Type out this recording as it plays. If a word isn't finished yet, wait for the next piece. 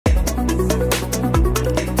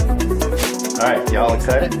All right, y'all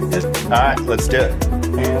excited? Yes. All right, let's do it.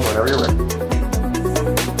 And whenever you're ready.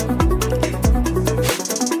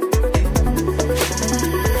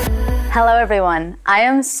 Hello, everyone. I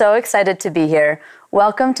am so excited to be here.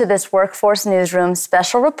 Welcome to this Workforce Newsroom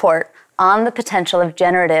special report on the potential of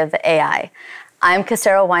generative AI. I'm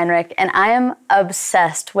Casera Weinrich, and I am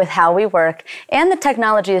obsessed with how we work and the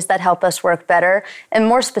technologies that help us work better, and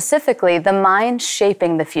more specifically, the mind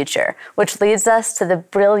shaping the future, which leads us to the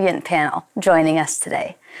brilliant panel joining us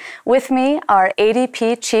today. With me are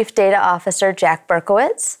ADP Chief Data Officer Jack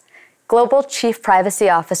Berkowitz, Global Chief Privacy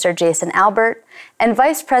Officer Jason Albert, and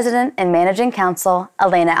Vice President and Managing Counsel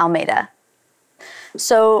Elena Almeida.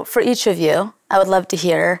 So for each of you, I would love to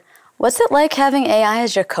hear, what's it like having AI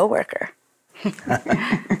as your coworker?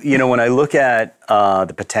 You know, when I look at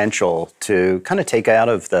the potential to kind of take out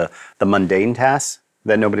of the mundane tasks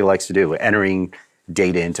that nobody likes to do, entering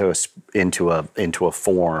data into a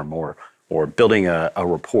form or building a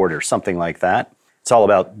report or something like that, it's all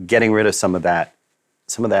about getting rid of some of that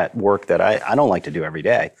work that I don't like to do every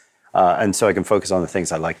day, and so I can focus on the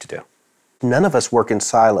things I like to do. None of us work in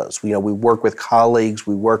silos. We work with colleagues,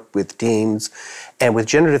 we work with teams, and with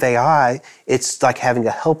generative AI, it's like having a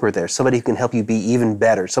helper there, somebody who can help you be even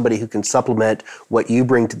better, somebody who can supplement what you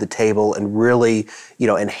bring to the table and really,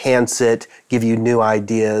 enhance it, give you new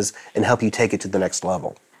ideas, and help you take it to the next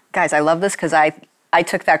level. Guys, I love this because I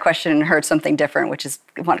took that question and heard something different, which is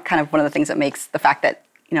one of the things that makes the fact that,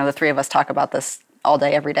 the three of us talk about this all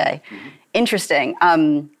day, every day. Mm-hmm. Interesting.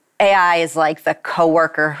 AI is like the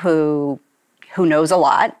coworker who knows a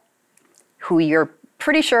lot, who you're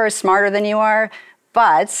pretty sure is smarter than you are,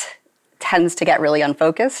 but tends to get really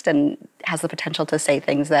unfocused and has the potential to say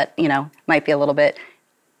things that, might be a little bit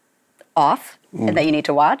off and that you need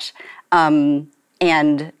to watch. And,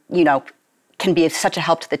 can be such a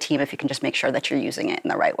help to the team if you can just make sure that you're using it in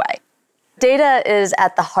the right way. Data is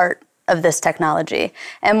at the heart of this technology,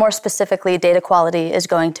 and more specifically, data quality is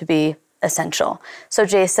going to be essential. So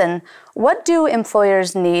Jason, what do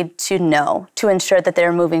employers need to know to ensure that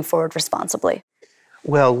they're moving forward responsibly?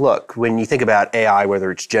 Well, look, when you think about AI,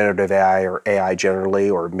 whether it's generative AI or AI generally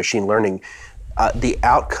or machine learning, the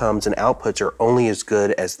outcomes and outputs are only as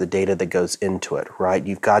good as the data that goes into it, right?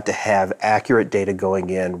 You've got to have accurate data going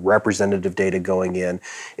in, representative data going in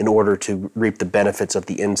order to reap the benefits of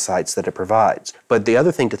the insights that it provides. But the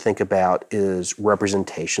other thing to think about is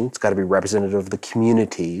representation. It's got to be representative of the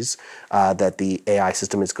communities that the AI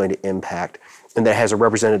system is going to impact, and that has a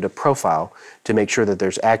representative profile to make sure that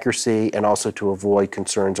there's accuracy and also to avoid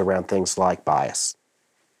concerns around things like bias.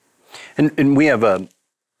 And we have a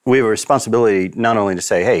responsibility not only to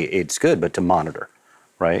say, hey, it's good, but to monitor,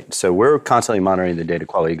 right? So we're constantly monitoring the data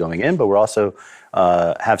quality going in, but we're also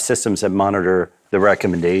have systems that monitor the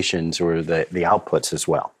recommendations or the outputs as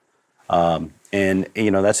well. And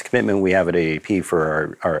that's a commitment we have at AAP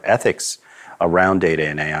for our ethics around data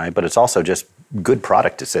and AI, but it's also just good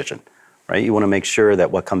product decision, right? You want to make sure that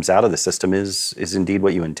what comes out of the system is indeed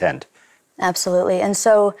what you intend. Absolutely. And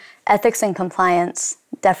so ethics and compliance,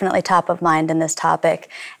 definitely top of mind in this topic.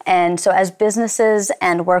 And so as businesses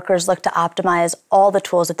and workers look to optimize all the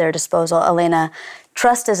tools at their disposal, Elena,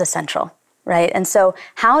 trust is essential, right? And so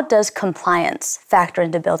how does compliance factor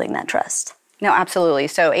into building that trust? No, absolutely.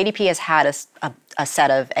 So ADP has had a set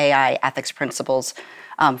of AI ethics principles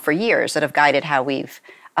for years that have guided how we've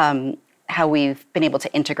been able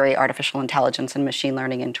to integrate artificial intelligence and machine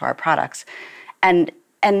learning into our products.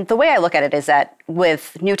 And the way I look at it is that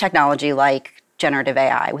with new technology like generative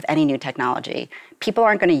AI, with any new technology, people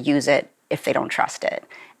aren't going to use it if they don't trust it.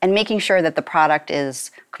 And making sure that the product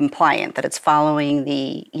is compliant, that it's following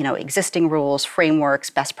the existing rules,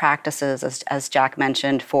 frameworks, best practices, as Jack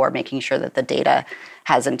mentioned, for making sure that the data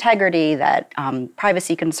has integrity, that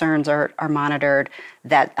privacy concerns are monitored,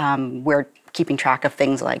 that we're keeping track of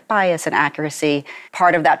things like bias and accuracy.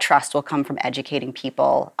 Part of that trust will come from educating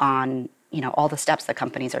people on all the steps that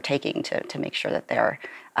companies are taking to make sure that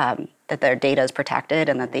their data is protected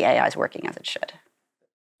and that the AI is working as it should.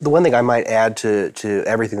 The one thing I might add to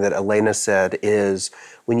everything that Elena said is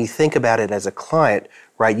when you think about it as a client,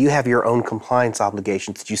 right, you have your own compliance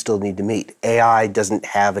obligations that you still need to meet. AI doesn't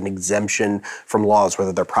have an exemption from laws,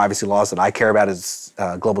 whether they're privacy laws that I care about as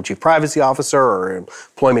Global Chief Privacy Officer or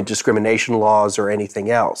employment discrimination laws or anything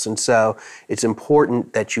else. And so it's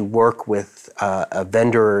important that you work with a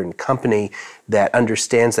vendor and company that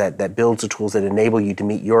understands that builds the tools that enable you to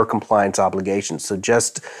meet your compliance obligations. So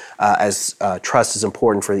just as trust is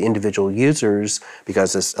important for the individual users,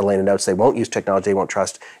 because as Elena notes, they won't use technology, they won't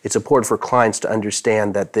trust, it's important for clients to understand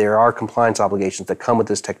understand that there are compliance obligations that come with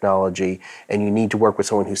this technology, and you need to work with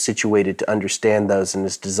someone who's situated to understand those and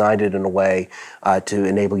has designed it in a way to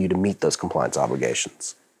enable you to meet those compliance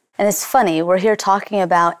obligations. And it's funny, we're here talking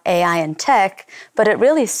about AI and tech, but it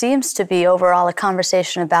really seems to be overall a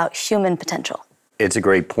conversation about human potential. It's a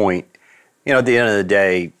great point. At the end of the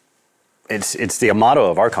day, it's the motto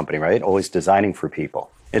of our company, right? Always designing for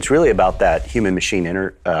people. It's really about that human-machine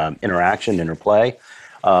interaction, interplay,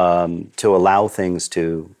 to allow things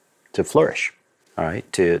to flourish, all right,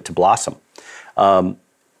 to blossom.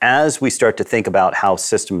 As we start to think about how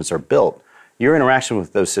systems are built, your interaction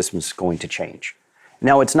with those systems is going to change.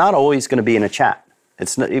 Now, it's not always going to be in a chat.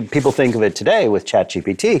 People think of it today with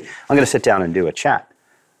ChatGPT, I'm going to sit down and do a chat.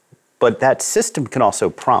 But that system can also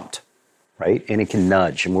prompt, right? And it can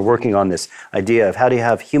nudge. And we're working on this idea of how do you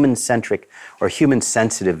have human-centric or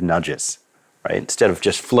human-sensitive nudges, right? Instead of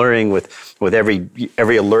just flurrying with every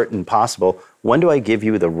alert possible, when do I give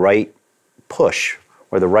you the right push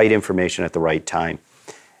or the right information at the right time?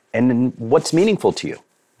 And then what's meaningful to you,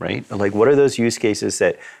 right? Like, what are those use cases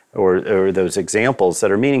that, or those examples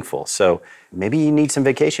that are meaningful? So maybe you need some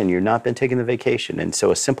vacation. You've not been taking the vacation. And so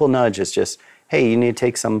a simple nudge is just, hey, you need to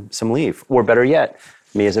take some leave. Or better yet,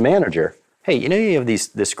 me as a manager, hey, you have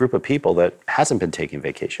this group of people that hasn't been taking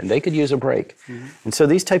vacation. They could use a break. Mm-hmm. And so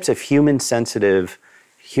these types of human-sensitive,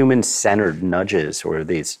 human-centered nudges, or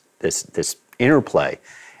this interplay,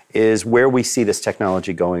 is where we see this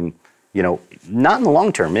technology going, not in the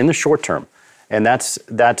long term, in the short term. And that's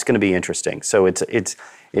going to be interesting. So it's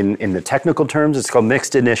in the technical terms, it's called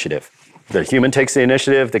mixed initiative. The human takes the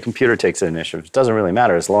initiative, the computer takes the initiative. It doesn't really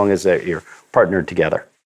matter as long as you're partnered together.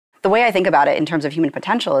 The way I think about it in terms of human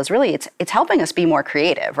potential is really it's helping us be more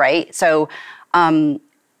creative, right? So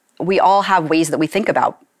we all have ways that we think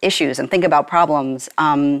about issues and think about problems.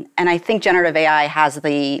 And I think generative AI has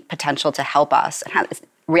the potential to help us,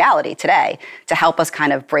 reality today, to help us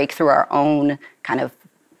kind of break through our own kind of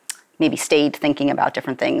maybe staid thinking about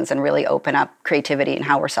different things and really open up creativity in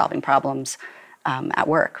how we're solving problems at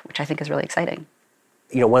work, which I think is really exciting.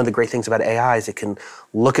 One of the great things about AI is it can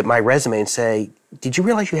look at my resume and say, did you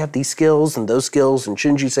realize you have these skills and those skills, and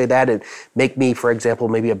shouldn't you say that, and make me, for example,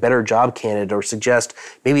 maybe a better job candidate, or suggest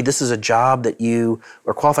maybe this is a job that you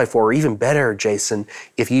are qualified for, or even better, Jason,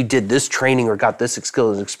 if you did this training or got this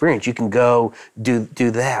skill and experience, you can go do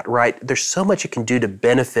that, right? There's so much it can do to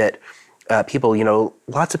benefit people.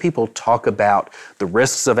 Lots of people talk about the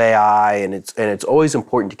risks of AI, and it's always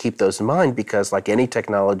important to keep those in mind, because like any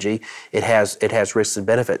technology, it has risks and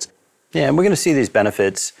benefits. Yeah, and we're going to see these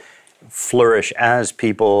benefits flourish as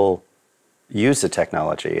people use the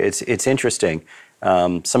technology. It's interesting.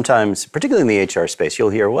 Sometimes, particularly in the HR space, you'll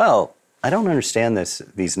hear, well, I don't understand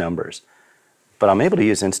these numbers, but I'm able to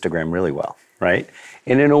use Instagram really well, right?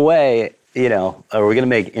 And in a way, are we going to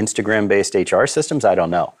make Instagram-based HR systems? I don't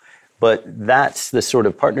know. But that's the sort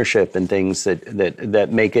of partnership and things that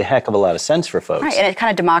make a heck of a lot of sense for folks. Right, and it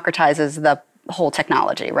kind of democratizes the whole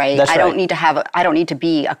technology, right? That's I don't need to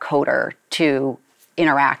be a coder to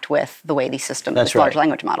interact with the way these systems, That's large right.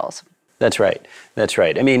 language models. That's right. That's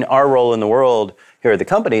right. I mean, our role in the world here at the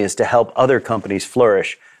company is to help other companies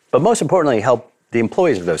flourish, but most importantly, help the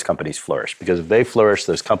employees of those companies flourish, because if they flourish,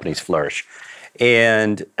 those companies flourish.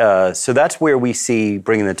 And so that's where we see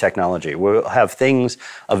bringing the technology. We'll have things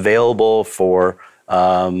available for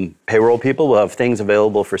payroll people. We'll have things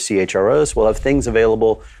available for CHROs. We'll have things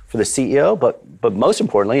available for the CEO. But most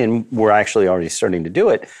importantly, and we're actually already starting to do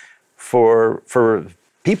it, for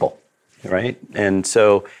people, right? And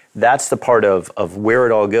so that's the part of where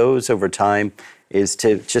it all goes over time, is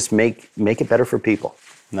to just make it better for people.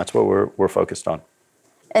 And that's what we're focused on.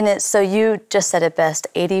 And so you just said it best,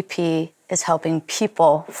 ADP is helping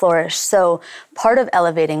people flourish. So part of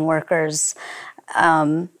elevating workers'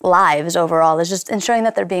 lives overall is just ensuring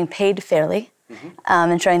that they're being paid fairly,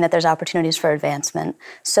 ensuring that there's opportunities for advancement.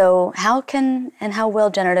 So how will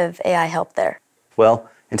generative AI help there? Well,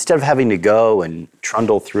 instead of having to go and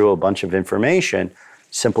trundle through a bunch of information,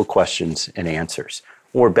 simple questions and answers.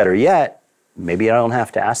 Or better yet, maybe I don't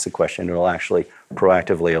have to ask the question, it'll actually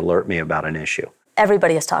proactively alert me about an issue.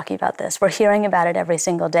 Everybody is talking about this. We're hearing about it every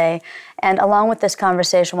single day. And along with this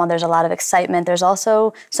conversation, while there's a lot of excitement, there's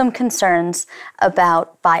also some concerns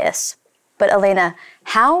about bias. But Elena,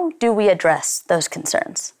 how do we address those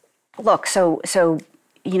concerns? Look, so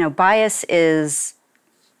bias is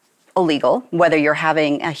illegal, whether you're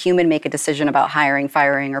having a human make a decision about hiring,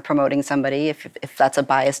 firing, or promoting somebody. If that's a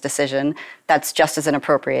biased decision, that's just as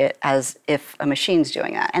inappropriate as if a machine's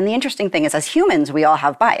doing that. And the interesting thing is, as humans, we all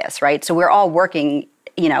have bias, right? So we're all working,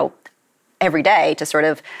 every day to sort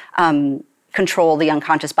of control the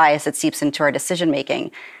unconscious bias that seeps into our decision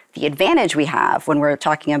making. The advantage we have when we're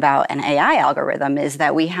talking about an AI algorithm is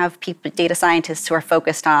that we have data scientists who are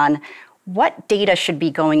focused on what data should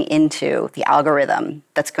be going into the algorithm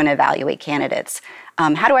that's going to evaluate candidates.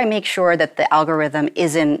 How do I make sure that the algorithm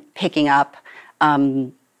isn't picking up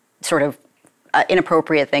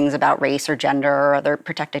inappropriate things about race or gender or other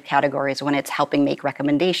protected categories when it's helping make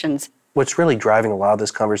recommendations? What's really driving a lot of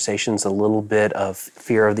this conversation is a little bit of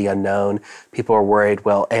fear of the unknown. People are worried,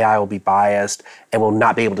 well, AI will be biased and will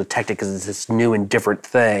not be able to detect it because it's this new and different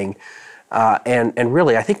thing. And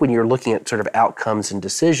really, I think when you're looking at sort of outcomes and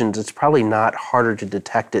decisions, it's probably not harder to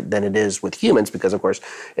detect it than it is with humans, because of course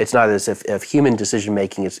it's not as if human decision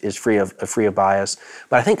making is free of bias.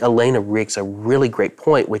 But I think Elena makes a really great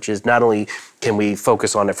point, which is not only can we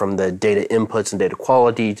focus on it from the data inputs and data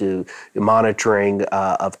quality to the monitoring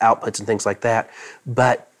of outputs and things like that,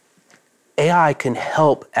 but AI can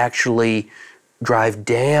help actually drive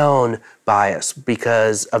down bias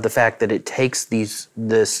because of the fact that it takes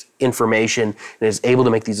this information and is able to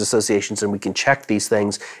make these associations, and we can check these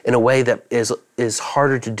things in a way that is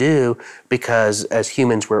harder to do because as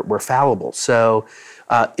humans we're fallible. So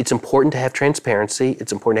it's important to have transparency.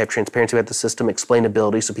 It's important to have transparency about the system,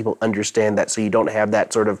 explainability, so people understand that, so you don't have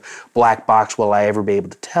that sort of black box, will I ever be able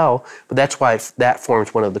to tell? But that's why that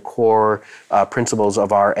forms one of the core principles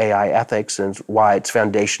of our AI ethics, and why it's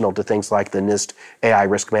foundational to things like the NIST AI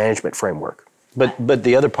risk management framework. But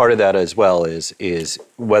the other part of that as well is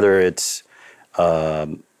whether it's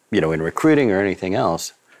in recruiting or anything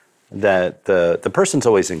else, that the person's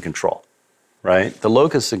always in control, right? The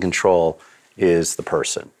locus of control is the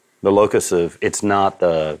person. The locus of it's not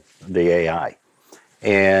the AI,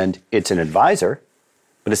 and it's an advisor,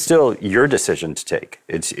 but it's still your decision to take.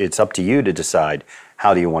 It's up to you to decide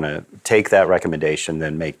how do you want to take that recommendation,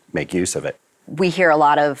 then make use of it. We hear a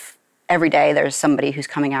lot of every day there's somebody who's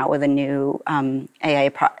coming out with a new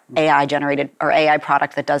AI generated or AI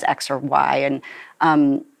product that does X or Y,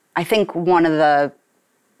 and I think one of the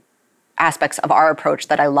aspects of our approach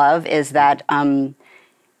that I love is that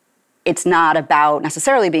it's not about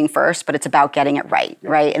necessarily being first, but it's about getting it right?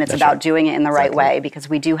 And it's about doing it in the right way, because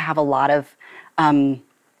we do have a lot of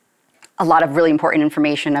really important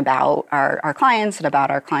information about our clients and about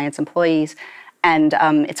our clients' employees. And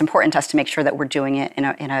it's important to us to make sure that we're doing it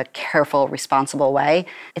in a careful, responsible way.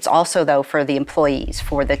 It's also, though, for the employees,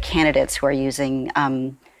 for the candidates who are using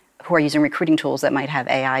recruiting tools that might have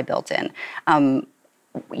AI built in.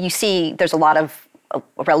 You see there's a lot of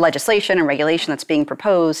legislation and regulation that's being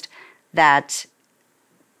proposed that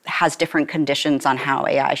has different conditions on how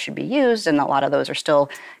AI should be used, and a lot of those are still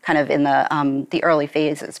kind of in the early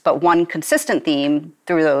phases. But one consistent theme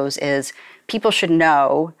through those is people should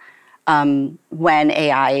know when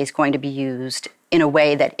AI is going to be used in a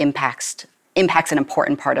way that impacts an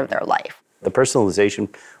important part of their life. The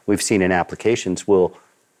personalization we've seen in applications will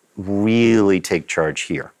really take charge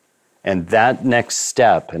here. And that next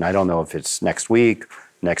step, and I don't know if it's next week,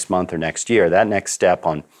 next month, or next year, that next step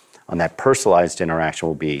on that personalized interaction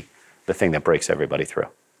will be the thing that breaks everybody through.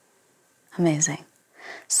 Amazing.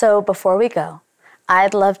 So before we go,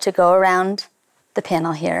 I'd love to go around the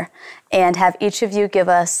panel here and have each of you give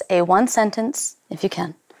us a one-sentence, if you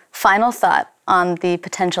can, final thought on the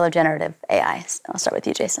potential of generative AI. I'll start with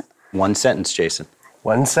you, Jason. One sentence, Jason.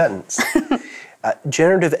 One sentence.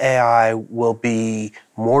 Generative AI will be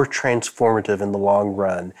more transformative in the long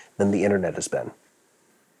run than the internet has been.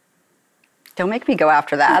 Don't make me go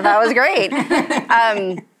after that. That was great.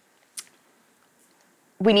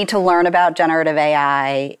 We need to learn about generative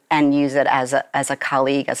AI and use it as a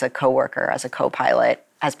colleague, as a coworker, as a co-pilot,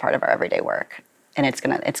 as part of our everyday work. And it's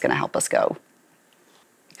gonna help us go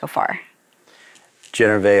far.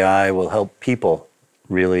 Generative AI will help people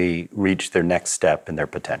really reach their next step in their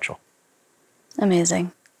potential.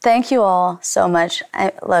 Amazing. Thank you all so much.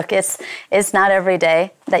 Look, it's not every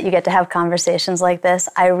day that you get to have conversations like this.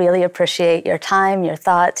 I really appreciate your time, your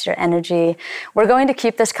thoughts, your energy. We're going to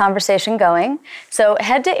keep this conversation going. So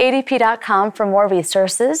head to adp.com for more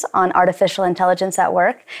resources on artificial intelligence at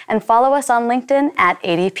work, and follow us on LinkedIn at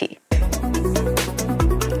ADP.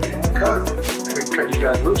 We cut you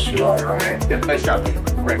guys loose. You all right? Yeah, nice job.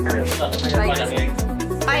 Great.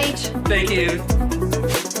 Bye. Thank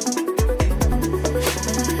you.